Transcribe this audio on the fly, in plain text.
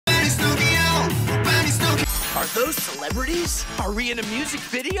Are those celebrities? Are we in a music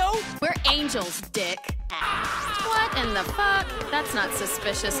video? We're angels, dick. What in the fuck? That's not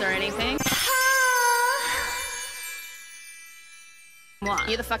suspicious or anything. What?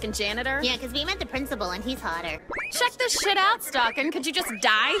 You the fucking janitor? Yeah, because we met the principal and he's hotter. Check this shit out, Stockin'. Could you just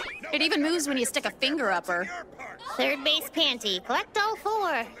die? It even moves when you stick a finger up her. Third base panty. Collect all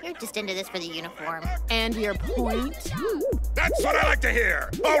 4. You're just into this for the uniform. And your point? That's what I like to hear.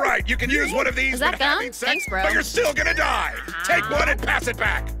 All right, you can use one of these. Is that when having gum? sex, Thanks, bro. But you're still gonna die. Take one and pass it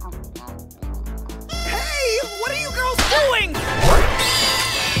back. Hey, what are you girls doing?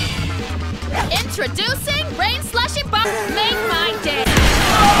 Introducing Rain Slushy Bar. Make my day.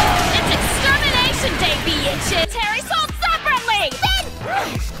 It's Extermination Day, bitches. Terry sold separately.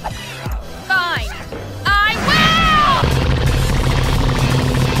 Fine. I will.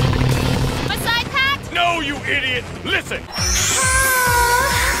 My side packed? No, you idiot. Listen.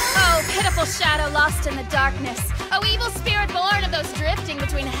 Oh, pitiful shadow lost in the darkness. Oh, evil spirit born of those drifting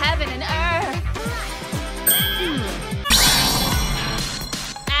between heaven and earth.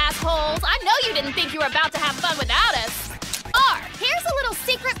 Assholes, I know you didn't think you were about to have fun without us. Here's a little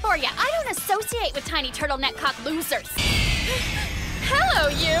secret for you. I don't associate with tiny turtleneck cock losers. Hello,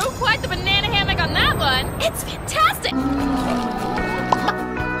 you. Quite the banana hammock on that one. It's fantastic.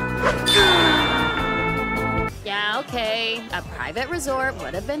 Yeah, okay. A private resort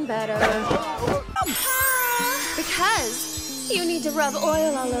would have been better. Because you need to rub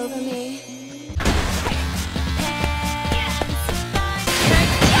oil all over me.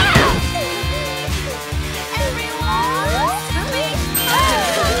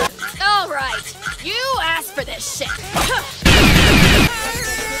 All right, you asked for this shit.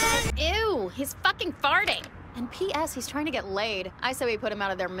 Ew, he's fucking farting. And P.S. he's trying to get laid. I say we put him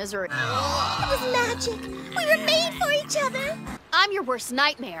out of their misery. It was magic. We were made for each other. I'm your worst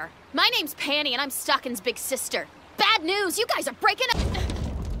nightmare. My name's Panty, and I'm Stockin's big sister. Bad news, you guys are breaking up.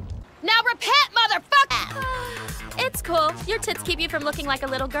 Now repent, motherfucker! It's cool. Your tits keep you from looking like a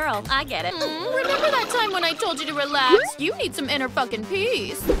little girl. I get it. Remember that time when I told you to relax? You need some inner fucking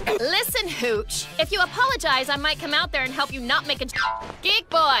peace. Listen, Hooch. If you apologize, I might come out there and help you not make a Geek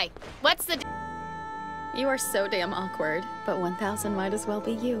boy. What's the You are so damn awkward, but 1000 might as well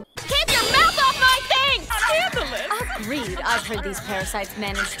be you. Keep your mouth off my things! Scandalous! Agreed. I've heard these parasites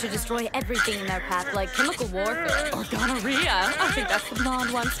manage to destroy everything in their path, like chemical warfare. Or gonorrhea. I think that's the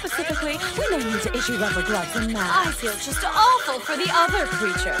blonde one specifically. We may need to issue rubber gloves and masks. I feel just awful for the other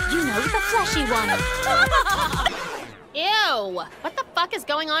creature. You know, the fleshy one. Ew! What the fuck is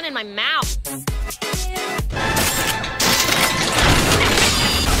going on in my mouth?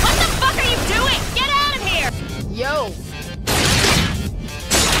 What the fuck are you doing? Get out of here! Yo!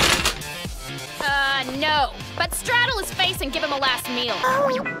 No. But straddle his face and give him a last meal.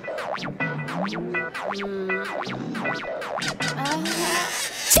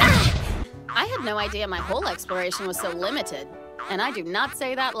 I had no idea my whole exploration was so limited. And I do not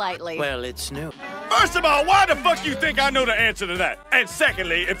say that lightly. Well, it's new. First of all, why the fuck you think I know the answer to that? And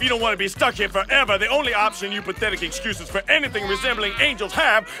secondly, if you don't want to be stuck here forever, the only option you pathetic excuses for anything resembling angels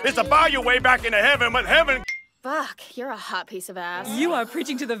have is to buy your way back into heaven, but heaven... Fuck, you're a hot piece of ass. You are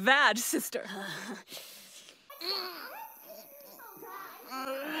preaching to the vag, sister.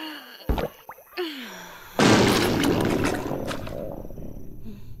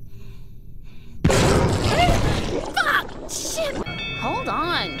 Fuck! Shit! Hold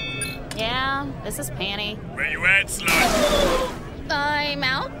on. Yeah, this is Panty. Where you at, slut? I'm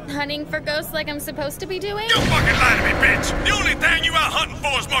out hunting for ghosts like I'm supposed to be doing. You fucking lie to me, bitch! The only thing you out hunting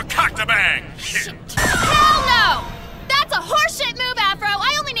for is more cock to bang! Shit. Hell no! That's a horseshit move, Afro!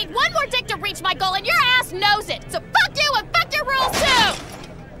 I only need one more dick to reach my goal, and your ass knows it! So fuck you and fuck your rules too!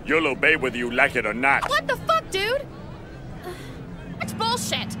 You'll obey whether you like it or not. What the fuck, dude? That's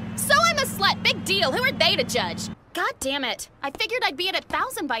bullshit! So I'm a slut, big deal. Who are they to judge? God damn it. I figured I'd be at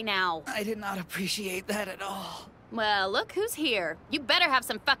 1,000 by now. I did not appreciate that at all. Well, look who's here. You better have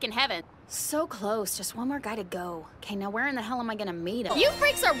some fucking heaven. So close, just one more guy to go. Okay, now where in the hell am I gonna meet him? You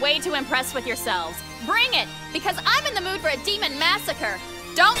freaks are way too impressed with yourselves. Bring it, because I'm in the mood for a demon massacre.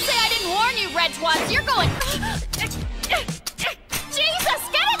 Don't say I didn't warn you, red twats. You're going... Jesus,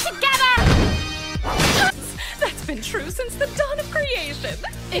 get it together! That's been true since the dawn of creation.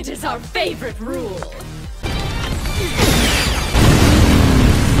 It is our favorite rule.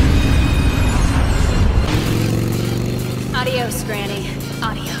 Adios, Granny.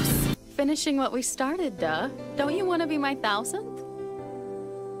 Adios. Finishing what we started, duh. Don't you want to be my 1000th?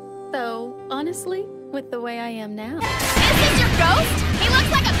 Though, honestly, with the way I am now. Is this your ghost? He looks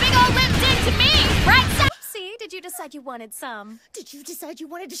like a big old limp dick to me, right? See, did you you decide you wanted some? Did you decide you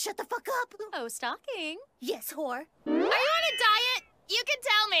wanted to shut the fuck up? Oh, stocking. Yes, whore. Are you on a diet? You can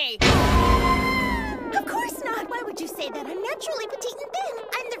tell me. Of course not. Why would you say that? I'm naturally petite and thin.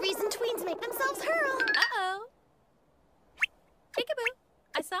 I'm the reason tweens make themselves hurl. Uh-oh. Peekaboo.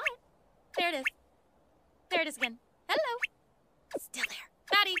 I saw it. There it is. There it is again. Hello. Still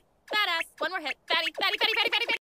there. Fatty. Badass. One more hit. Fatty, fatty, fatty, fatty, fatty, fatty.